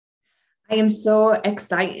I am so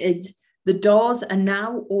excited. The doors are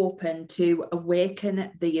now open to awaken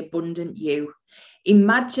the abundant you.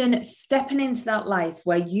 Imagine stepping into that life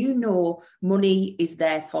where you know money is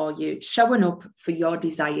there for you, showing up for your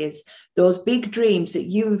desires, those big dreams that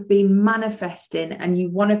you have been manifesting and you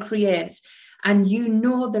want to create, and you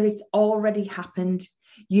know that it's already happened.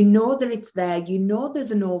 You know that it's there. You know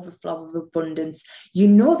there's an overflow of abundance. You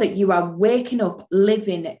know that you are waking up,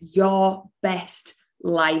 living your best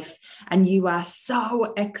life, and you are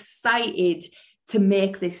so excited to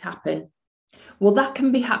make this happen. Well, that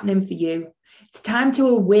can be happening for you. It's time to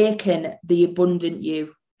awaken the abundant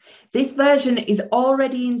you. This version is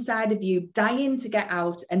already inside of you, dying to get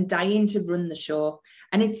out and dying to run the show.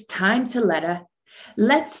 And it's time to let her.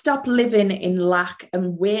 Let's stop living in lack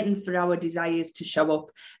and waiting for our desires to show up.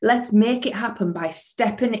 Let's make it happen by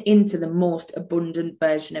stepping into the most abundant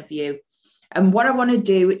version of you. And what I want to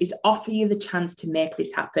do is offer you the chance to make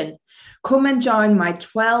this happen. Come and join my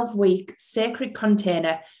 12-week sacred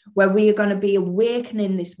container where we are going to be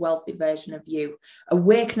awakening this wealthy version of you,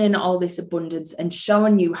 awakening all this abundance and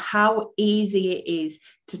showing you how easy it is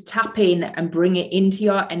to tap in and bring it into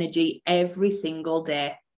your energy every single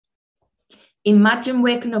day. Imagine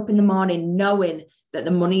waking up in the morning knowing that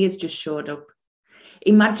the money has just showed up.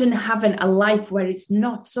 Imagine having a life where it's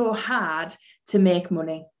not so hard to make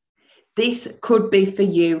money. This could be for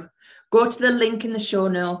you. Go to the link in the show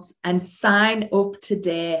notes and sign up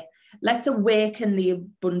today. Let's awaken the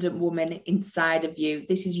abundant woman inside of you.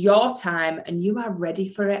 This is your time and you are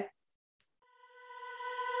ready for it.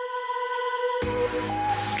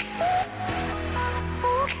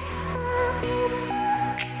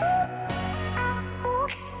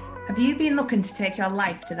 Have you been looking to take your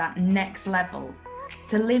life to that next level?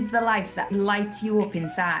 To live the life that lights you up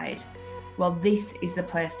inside? Well, this is the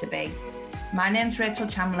place to be. My name's Rachel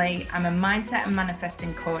Chamley. I'm a mindset and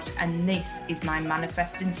manifesting coach, and this is my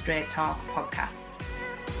Manifesting Straight Talk podcast.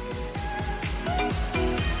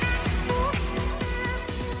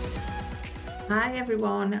 Hi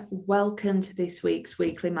everyone, welcome to this week's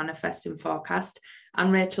weekly manifesting forecast.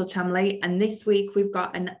 I'm Rachel Chamley, and this week we've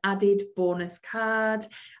got an added bonus card.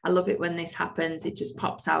 I love it when this happens. It just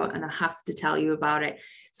pops out and I have to tell you about it.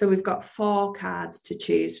 So we've got 4 cards to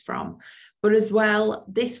choose from. But as well,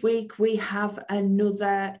 this week we have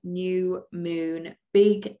another new moon.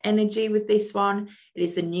 Big energy with this one. It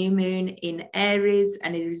is the new moon in Aries,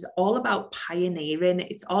 and it is all about pioneering.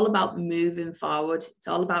 It's all about moving forward. It's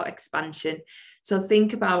all about expansion. So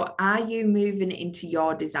think about, are you moving into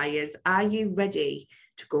your desires? Are you ready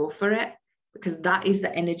to go for it? Because that is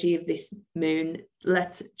the energy of this moon.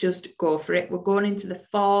 Let's just go for it. We're going into the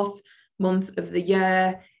 4th month of the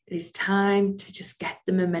year. It is time to just get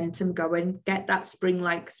the momentum going, get that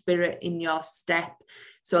spring-like spirit in your step.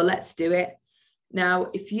 So let's do it. Now,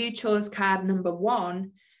 if you chose card number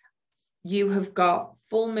 1, you have got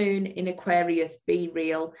full moon in Aquarius, Be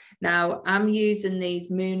Real. Now, I'm using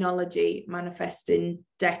these Moonology manifesting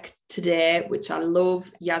deck today, which I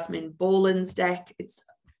love, Yasmin Boland's deck. It's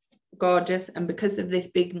gorgeous. And because of this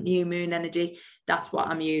big new moon energy, that's what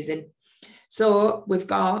I'm using. So we've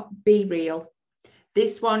got Be Real.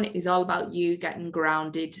 This one is all about you getting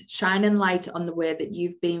grounded, shining light on the way that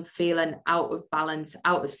you've been feeling out of balance,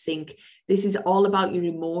 out of sync. This is all about your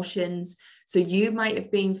emotions. So you might have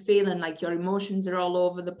been feeling like your emotions are all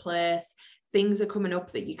over the place. Things are coming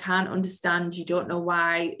up that you can't understand. You don't know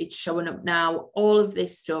why it's showing up now. All of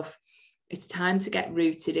this stuff. It's time to get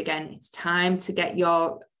rooted again. It's time to get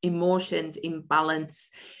your emotions in balance.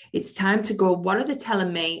 It's time to go, what are they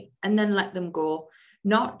telling me? And then let them go.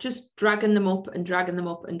 Not just dragging them up and dragging them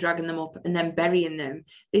up and dragging them up and then burying them.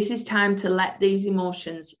 This is time to let these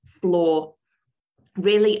emotions flow,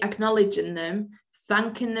 really acknowledging them,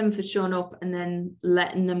 thanking them for showing up, and then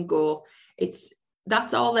letting them go.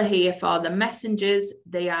 That's all they're here for. The messengers,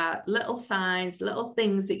 they are little signs, little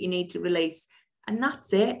things that you need to release. And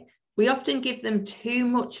that's it. We often give them too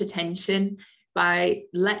much attention by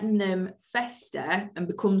letting them fester and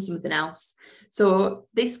become something else. So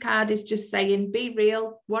this card is just saying, be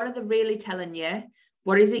real. What are they really telling you?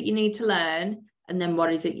 What is it you need to learn? And then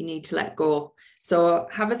what is it you need to let go? So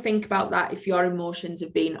have a think about that if your emotions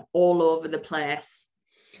have been all over the place.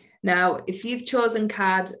 Now, if you've chosen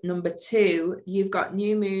card number 2, you've got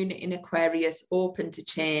new moon in Aquarius, open to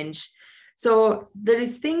change. So there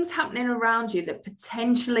is things happening around you that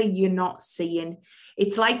potentially you're not seeing.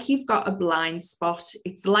 It's like you've got a blind spot.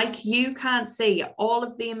 It's like you can't see all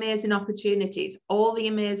of the amazing opportunities, all the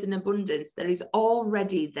amazing abundance that is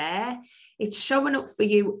already there. It's showing up for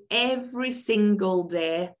you every single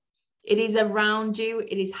day. It is around you.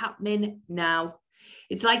 It is happening now.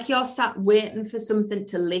 It's like you're sat waiting for something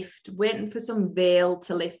to lift, waiting for some veil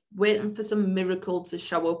to lift, waiting for some miracle to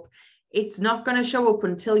show up. It's not going to show up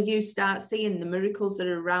until you start seeing the miracles that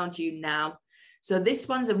are around you now. So this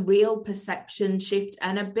one's a real perception shift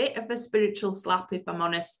and a bit of a spiritual slap, if I'm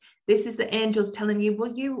honest. This is the angels telling you,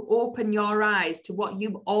 will you open your eyes to what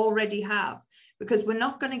you already have? Because we're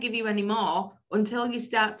not going to give you any more until you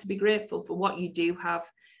start to be grateful for what you do have.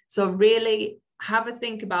 So really have a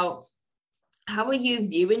think about, how are you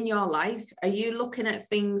viewing your life? Are you looking at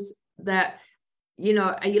things that,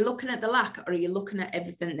 are you looking at the lack, or are you looking at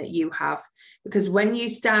everything that you have? Because when you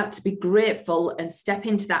start to be grateful and step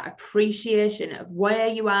into that appreciation of where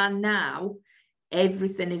you are now,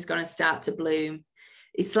 everything is going to start to bloom.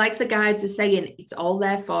 It's like the guides are saying, it's all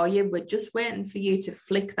there for you. We're just waiting for you to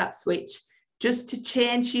flick that switch, just to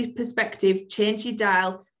change your perspective, change your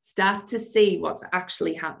dial, start to see what's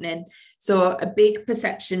actually happening. So a big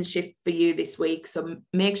perception shift for you this week. So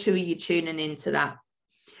make sure you're tuning into that.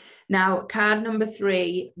 Now, card number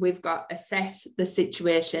 3, we've got assess the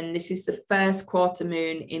situation. This is the first quarter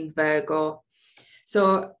moon in Virgo.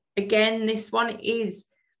 So again, this one is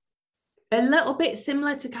a little bit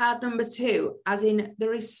similar to card number 2, as in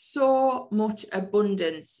there is so much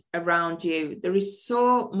abundance around you. There is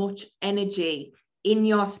so much energy in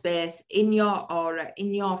your space, in your aura,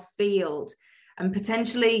 in your field, and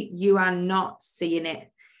potentially you are not seeing it.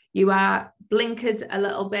 You are blinkered a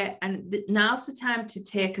little bit, and now's the time to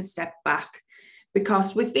take a step back,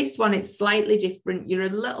 because with this one, it's slightly different. You're a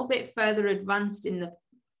little bit further advanced in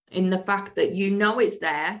the fact that you know it's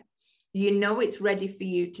there. You know it's ready for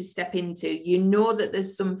you to step into. You know that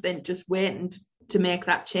there's something just waiting to make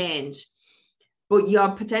that change, but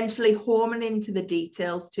you're potentially homing into the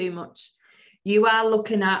details too much. You are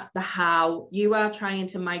looking at the how. You are trying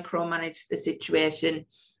to micromanage the situation.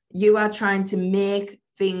 You are trying to make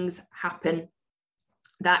things happen.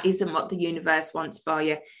 That isn't what the universe wants for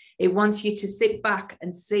you. It wants you to sit back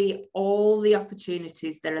and see all the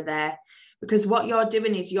opportunities that are there. Because what you're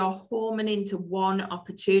doing is you're homing into one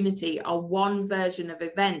opportunity or one version of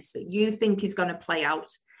events that you think is going to play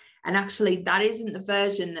out. And actually, that isn't the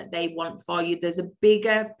version that they want for you. There's a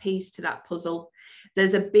bigger piece to that puzzle.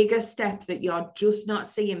 There's a bigger step that you're just not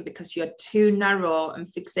seeing because you're too narrow and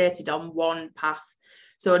fixated on one path.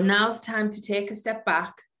 So now's time to take a step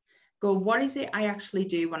back, go, what is it I actually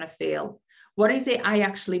do want to feel? What is it I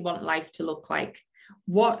actually want life to look like?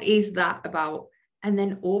 What is that about? And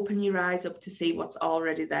then open your eyes up to see what's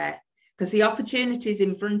already there. Because the opportunity is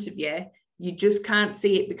in front of you. You just can't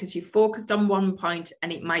see it because you're focused on one point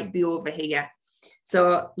and it might be over here.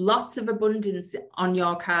 So lots of abundance on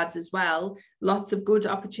your cards as well. Lots of good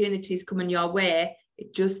opportunities coming your way.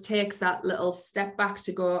 It just takes that little step back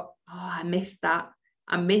to go, oh, I missed that.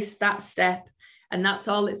 I missed that step. And that's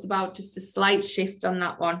all it's about, just a slight shift on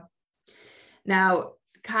that one. Now,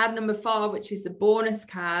 card number 4, which is the bonus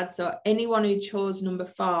card. So anyone who chose number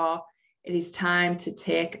 4, it is time to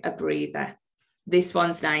take a breather. This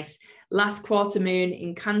one's nice. Last quarter moon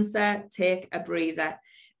in Cancer, take a breather.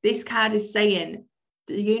 This card is saying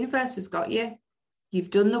the universe has got you. You've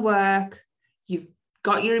done the work. You've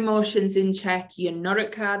got your emotions in check. You're not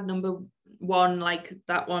at card number 1 like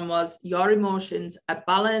that one was. Your emotions are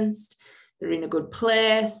balanced. They're in a good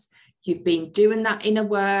place. You've been doing that inner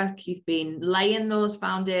work. You've been laying those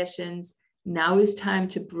foundations. Now is time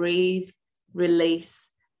to breathe, release,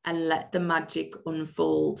 and let the magic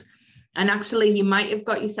unfold. And actually, you might have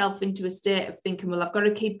got yourself into a state of thinking, well, I've got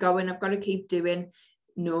to keep going. I've got to keep doing.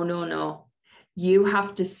 No. You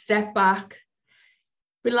have to step back,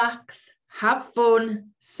 relax, have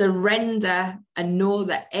fun, surrender, and know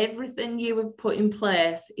that everything you have put in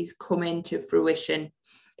place is coming to fruition.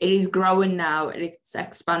 It is growing now. It's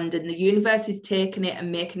expanding. The universe is taking it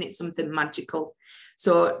and making it something magical.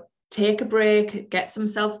 So take a break, get some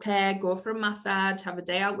self-care, go for a massage, have a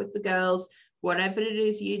day out with the girls, whatever it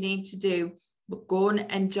is you need to do, but go and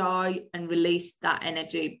enjoy and release that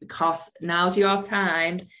energy, because now's your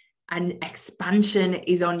time and expansion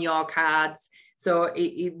is on your cards. So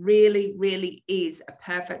it really, really is a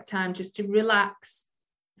perfect time just to relax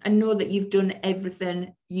and know that you've done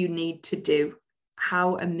everything you need to do.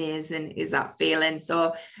 How amazing is that feeling?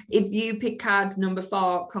 So if you pick card number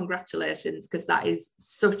 4, congratulations, because that is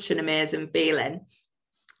such an amazing feeling.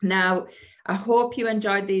 Now, I hope you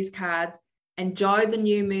enjoyed these cards. Enjoy the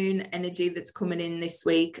new moon energy that's coming in this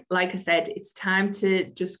week. Like I said, it's time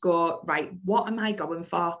to just go, right, what am I going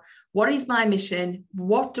for? What is my mission?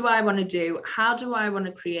 What do I want to do? How do I want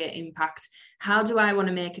to create impact? How do I want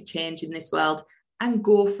to make a change in this world? And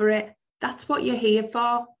go for it. That's what you're here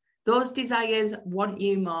for. Those desires want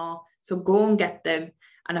you more. So go and get them.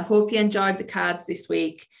 And I hope you enjoyed the cards this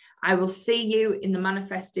week. I will see you in the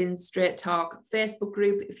Manifesting Straight Talk Facebook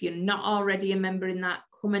group. If you're not already a member in that,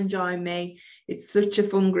 come and join me. It's such a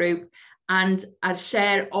fun group. And I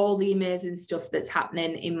share all the amazing stuff that's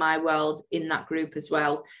happening in my world in that group as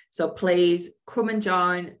well. So please come and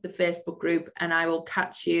join the Facebook group, and I will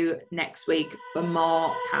catch you next week for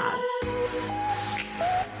more cards.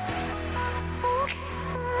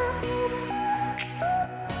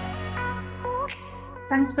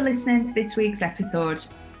 Thanks for listening to this week's episode.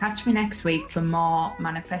 Catch me next week for more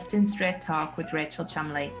Manifesting Straight Talk with Rachel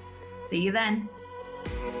Chamley. See you then.